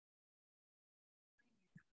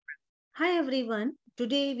Hi everyone.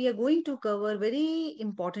 Today we are going to cover very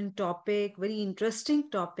important topic, very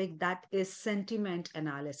interesting topic, that is sentiment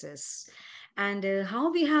analysis, and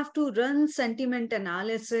how we have to run sentiment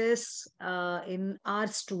analysis in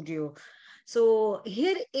RStudio. So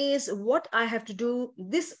here is what I have to do.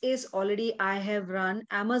 This is already I have run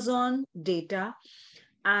Amazon data,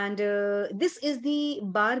 and this is the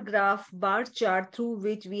bar graph, bar chart through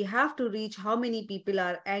which we have to reach how many people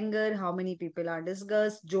are anger, how many people are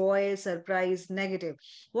disgust, joy, surprise, negative,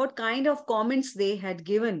 what kind of comments they had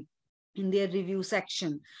given in their review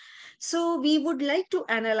section. So we would like to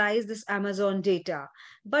analyze this Amazon data.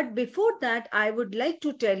 But before that, I would like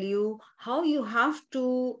to tell you how you have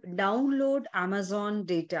to download Amazon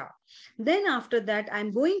data. Then after that,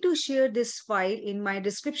 I'm going to share this file in my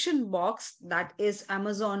description box, that is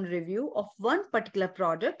Amazon review of one particular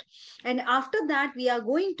product. And after that, we are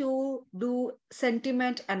going to do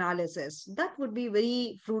sentiment analysis. That would be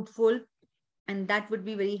very fruitful and that would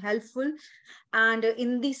be very helpful. And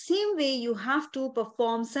in the same way, you have to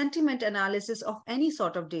perform sentiment analysis of any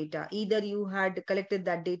sort of data. Either you had collected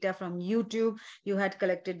that data from YouTube, you had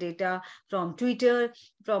collected data from Twitter,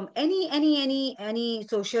 from any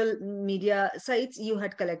social media sites you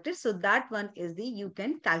had collected. So that one is the you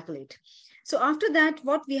can calculate. So after that,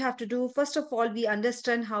 what we have to do, first of all, we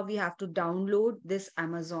understand how we have to download this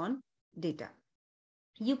Amazon data.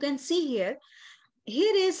 You can see here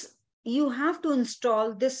is you have to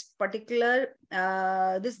install this particular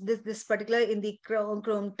this particular in the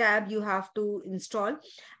Chrome tab. You have to install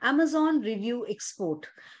Amazon review export.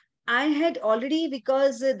 I had already,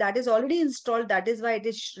 because that is already installed, that is why it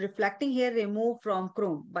is reflecting here remove from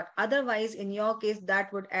Chrome. But otherwise, in your case,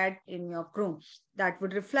 that would add in your Chrome, that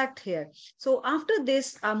would reflect here. So after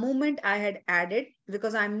this, a moment I had added,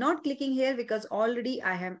 because I'm not clicking here because already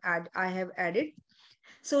I have added.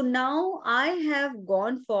 So now I have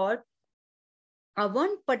gone for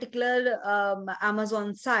one particular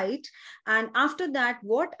Amazon site. And after that,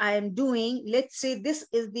 what I am doing, let's say this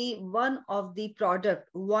is the one of the product,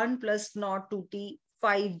 one plus not 2T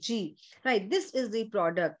 5G, right? This is the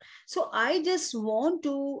product. So I just want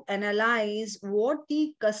to analyze what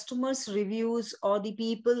the customers reviews or the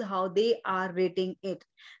people, how they are rating it,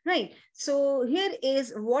 right? So here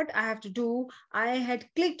is what I have to do. I had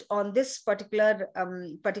clicked on this particular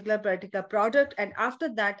product, and after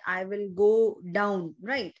that I will go down,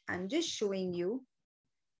 right? I'm just showing you.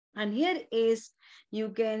 And here is, you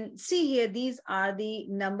can see here, these are the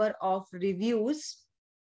number of reviews.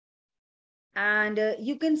 And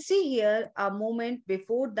you can see here, a moment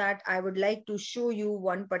before that, I would like to show you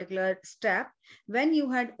one particular step. When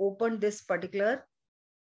you had opened this particular,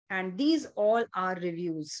 and these all are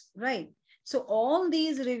reviews, right? So all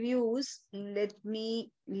these reviews, let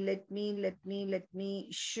me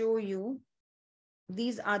show you.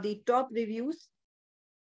 These are the top reviews.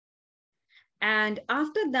 And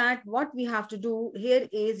after that, what we have to do here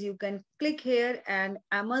is, you can click here and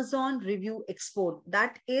Amazon review export.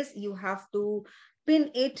 That is, you have to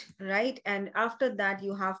pin it, right? And after that,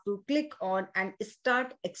 you have to click on and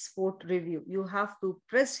start export review. You have to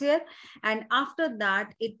press here, and after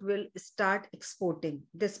that, it will start exporting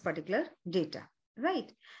this particular data,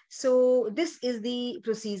 right? So this is the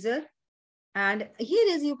procedure. And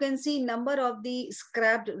here is, you can see number of the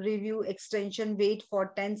scrapped review extension, wait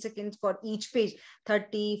for 10 seconds for each page,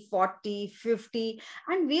 30, 40, 50,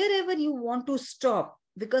 and wherever you want to stop,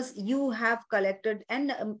 because you have collected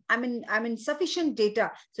and I mean sufficient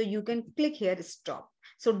data. So you can click here, stop.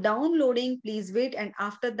 So downloading, please wait. And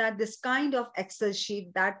after that, this kind of Excel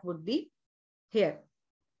sheet that would be here.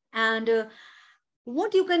 And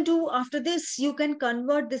what you can do after this, you can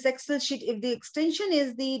convert this Excel sheet. If the extension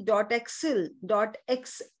is the .excel,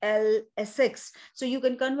 .xlsx, so you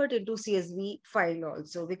can convert it to CSV file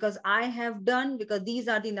also, because I have done, because these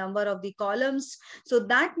are the number of the columns. So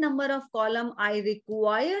that number of column, I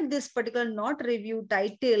require this particular not review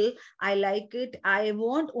title. I like it. I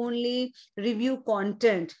want only review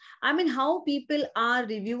content. I mean, how people are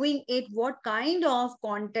reviewing it, what kind of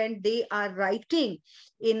content they are writing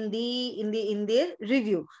in their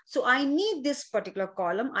review. So I need this particular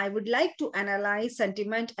column. I would like to analyze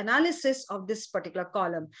sentiment analysis of this particular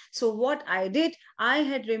column. So what I did, I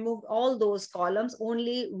had removed all those columns,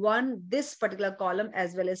 only one, this particular column,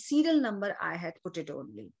 as well as serial number, I had put it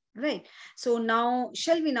only, right? So now,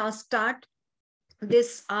 shall we now start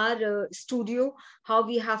this RStudio, how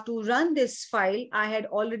we have to run this file? I had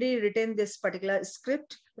already written this particular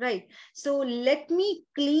script, right? So let me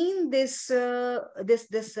clean this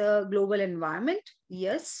global environment.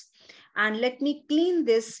 Yes. And let me clean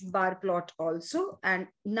this bar plot also. And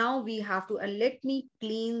now we have to, and let me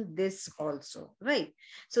clean this also, right?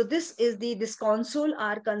 So this is this console,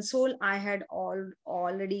 our console I had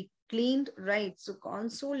already cleaned, right? So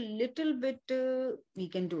console little bit, we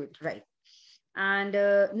can do it, right? And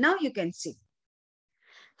now you can see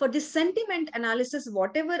for this sentiment analysis,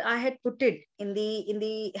 whatever I had put it in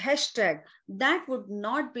the hashtag, that would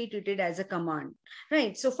not be treated as a command,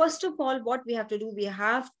 right? So first of all, what we have to do, we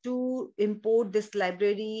have to import this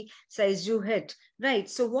library size you hit, right?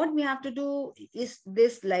 So what we have to do is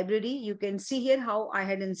this library, you can see here how I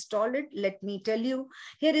had installed it. Let me tell you,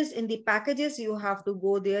 here is in the packages, you have to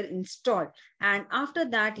go there, install, and after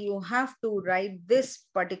that you have to write this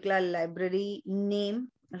particular library name,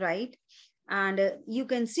 right? And you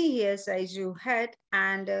can see here size you had,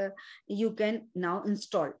 and you can now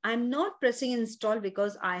install. I'm not pressing install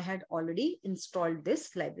because I had already installed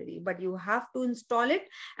this library, but you have to install it,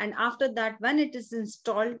 and after that when it is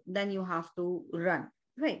installed, then you have to run,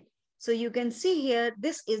 right? So you can see here,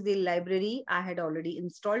 this is the library I had already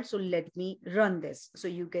installed. So let me run this. So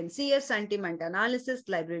you can see a sentiment analysis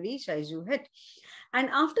library size you hit. And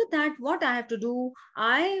after that, what I have to do,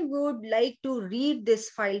 I would like to read this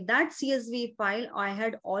file, that CSV file I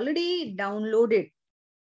had already downloaded.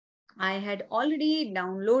 I had already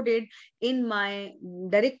downloaded in my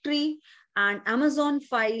directory and Amazon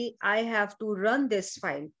file. I have to run this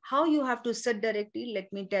file. How you have to set directory,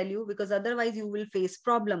 let me tell you, because otherwise you will face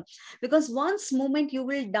problem. Because once moment you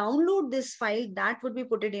will download this file, that would be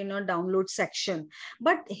put it in your download section.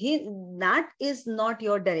 But that is not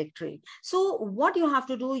your directory. So what you have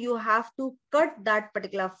to do, you have to cut that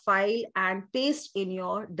particular file and paste in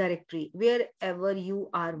your directory wherever you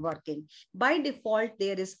are working. By default,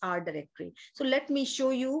 there is our directory. So let me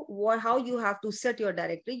show you how you have to set your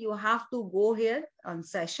directory. You have to go here on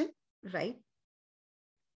session, right?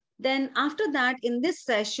 Then after that, in this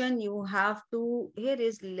session, you have to, here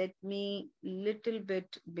is, let me little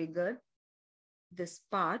bit bigger this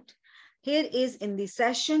part. Here is in the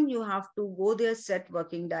session, you have to go there, set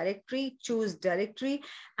working directory, choose directory.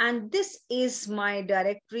 And this is my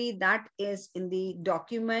directory that is in the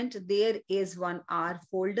document. There is one R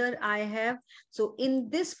folder I have. So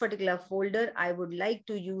in this particular folder, I would like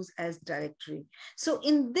to use as directory. So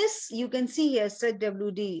in this, you can see here, set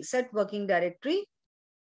WD, set working directory.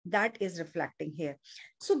 That is reflecting here.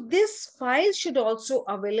 So this file should also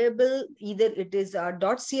available, either it is a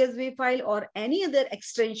 .csv file or any other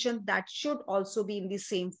extension that should also be in the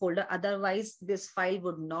same folder. Otherwise, this file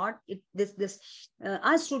would not,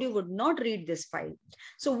 RStudio would not read this file.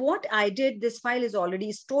 So what I did, this file is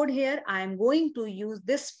already stored here. I am going to use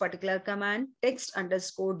this particular command,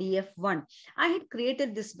 text_df1. I had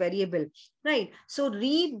created this variable, right? So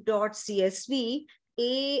read.csv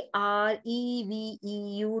areveu.csv.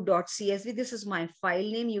 This is my file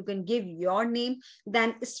name. You can give your name,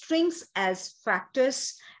 then strings as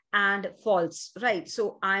factors and false, right?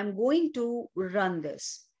 So I'm going to run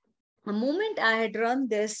this. The moment I had run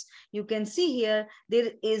this, you can see here,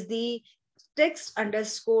 there is the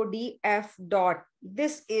text_df dot.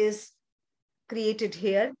 This is created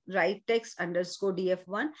here, right?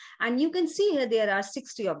 Text_df1. And you can see here, there are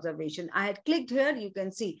 60 observations. I had clicked here, you can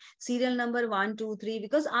see serial number 1, 2, 3,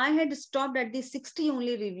 because I had stopped at the 60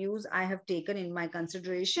 only reviews I have taken in my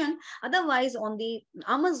consideration. Otherwise, on the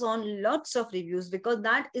Amazon, lots of reviews, because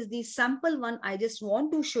that is the sample one. I just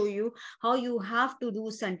want to show you how you have to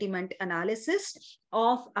do sentiment analysis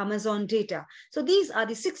of Amazon data. So these are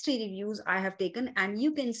the 60 reviews I have taken, and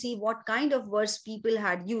you can see what kind of words people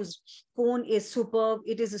had used. Phone is superb,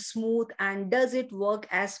 it is smooth, and does it work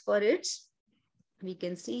as per its, we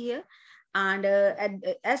can see here, and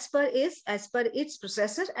as per its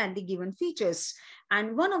processor and the given features.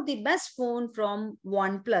 And one of the best phone from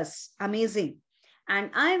OnePlus, amazing.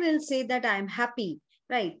 And I will say that I am happy,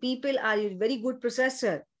 right? People are a very good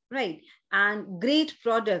processor, right? And great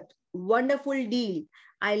product, wonderful deal.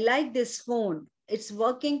 I like this phone. It's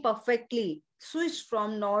working perfectly. Switch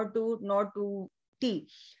from nor to T.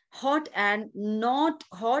 Hot and not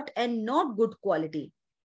good quality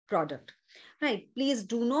product, right? Please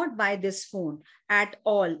do not buy this phone at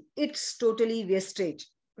all. It's totally wastage,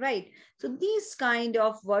 right? So these kind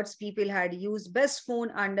of words people had used, best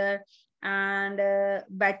phone under, and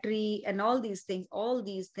battery and all these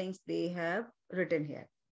things they have written here,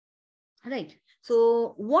 right?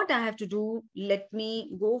 So what I have to do, let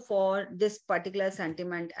me go for this particular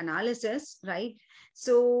sentiment analysis, right?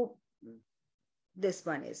 So this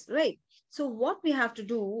one is right. So what we have to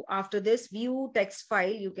do after this, view text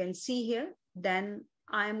file, you can see here. Then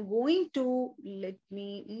I'm going to, let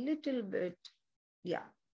me little bit, yeah.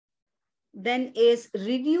 Then is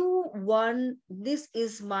review one. This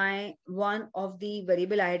is my one of the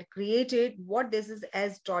variable I had created. What this is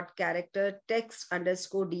as dot character text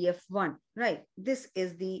underscore df1, right? This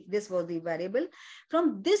was the variable.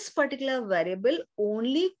 From this particular variable,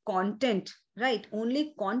 only content, right?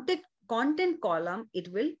 Only content column it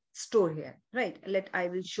will store here, right? I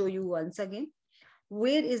will show you once again.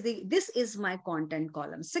 Where is this is my content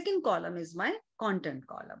column. Second column is my content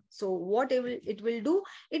column. So what it will do,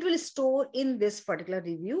 it will store in this particular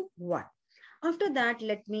review one. After that,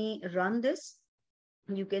 let me run this.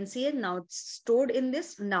 You can see it now, it's stored in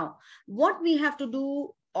this. Now what we have to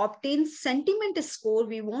do, obtain sentiment score.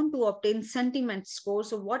 We want to obtain sentiment score.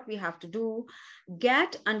 So what we have to do,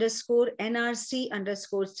 get underscore nrc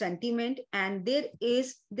underscore sentiment, and there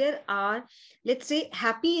are, let's say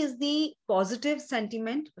happy is the positive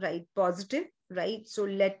sentiment, right? Positive, right? So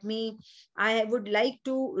I would like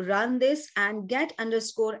to run this and get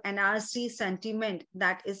underscore nrc sentiment,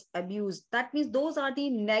 that is abused. That means those are the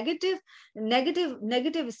negative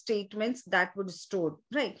statements that would store,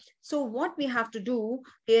 right? So what we have to do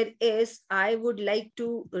here is, I would like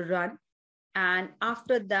to run, and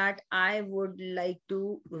after that I would like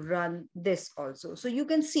to run this also. So you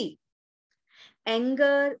can see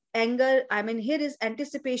anger, I mean, here is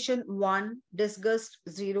anticipation 1, disgust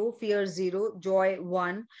 0, fear 0, joy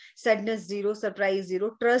 1, sadness 0, surprise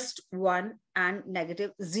 0, trust 1, and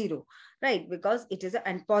negative 0, right? Because it is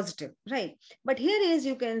and positive, right? But here is,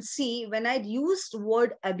 you can see when I used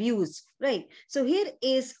word abuse, right? So here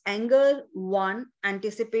is anger 1,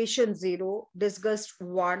 anticipation 0, disgust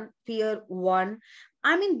 1, fear 1.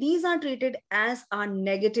 I mean, these are treated as a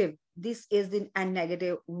negative. This is the a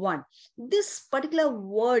negative 1. This particular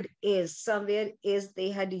word is somewhere is they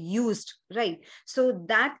had used, right? So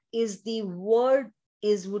that is the word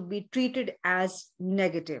is would be treated as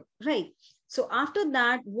negative, right? So after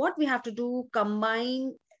that, what we have to do,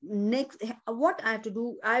 combine next. What I have to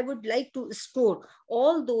do, I would like to store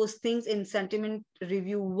all those things in sentiment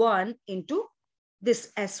review 1 into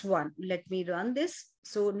this S1. Let me run this.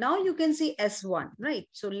 So now you can see S1, right?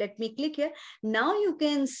 So let me click here. Now you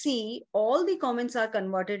can see all the comments are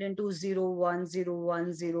converted into 0, 1, 0,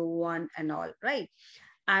 1, 0, 1 and all, right?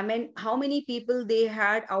 I mean, how many people they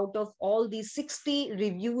had out of all these 60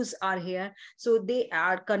 reviews are here. So they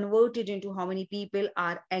are converted into how many people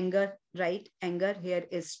are anger, right? Anger here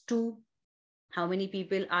is 2. How many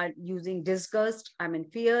people are using disgust, I mean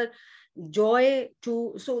fear, joy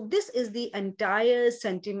too. So this is the entire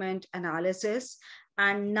sentiment analysis.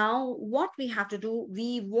 And now what we have to do,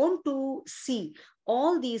 we want to see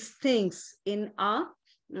all these things in our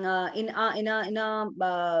this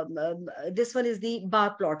one is the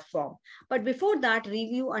bar plot form. But before that,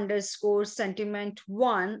 review underscore sentiment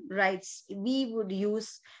 1 writes, we would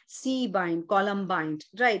use c bind, column bind,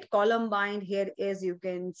 right? Column bind here is, you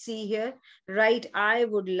can see here, right? I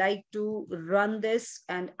would like to run this,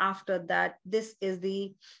 and after that, this is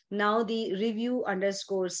the now the review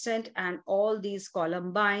underscore sent and all these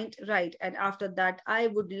column bind, right? And after that, I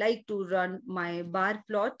would like to run my bar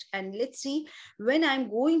plot, and let's see when I'm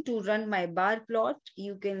going to run my bar plot.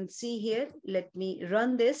 You can see here, let me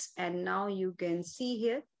run this, and now you can see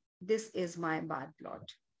here, this is my bar plot.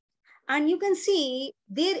 And you can see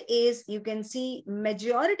there is, you can see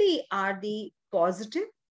majority are the positive,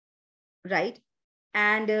 right?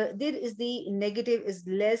 And there is the negative is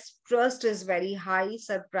less, trust is very high,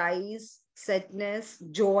 surprise, sadness,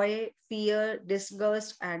 joy, fear,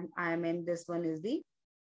 disgust, and I mean this one is the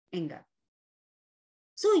anger.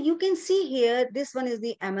 So you can see here, this one is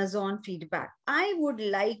the Amazon feedback. I would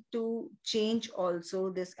like to change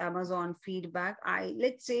also this Amazon feedback.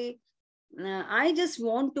 Let's say, I just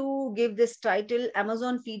want to give this title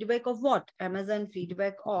Amazon feedback of what? Amazon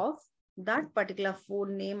feedback of that particular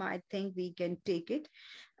phone name. I think we can take it.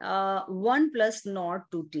 1 plus not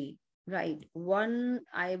 2T, right? One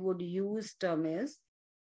I would use term is,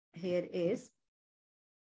 here is,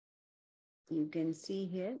 you can see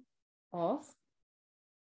here, of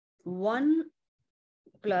 1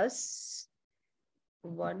 plus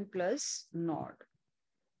not,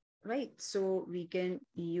 right? So we can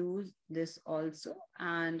use this also.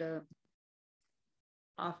 And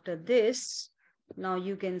after this, now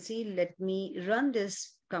you can see, let me run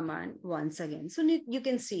this command once again. So you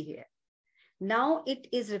can see here, now it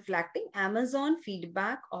is reflecting Amazon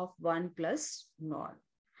feedback of 1 plus not.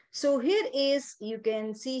 So here is, you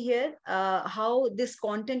can see here how this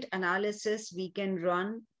content analysis we can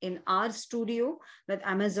run in RStudio with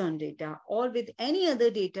Amazon data, or with any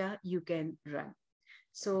other data you can run.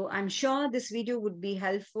 So I'm sure this video would be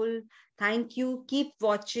helpful. Thank you. Keep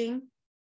watching.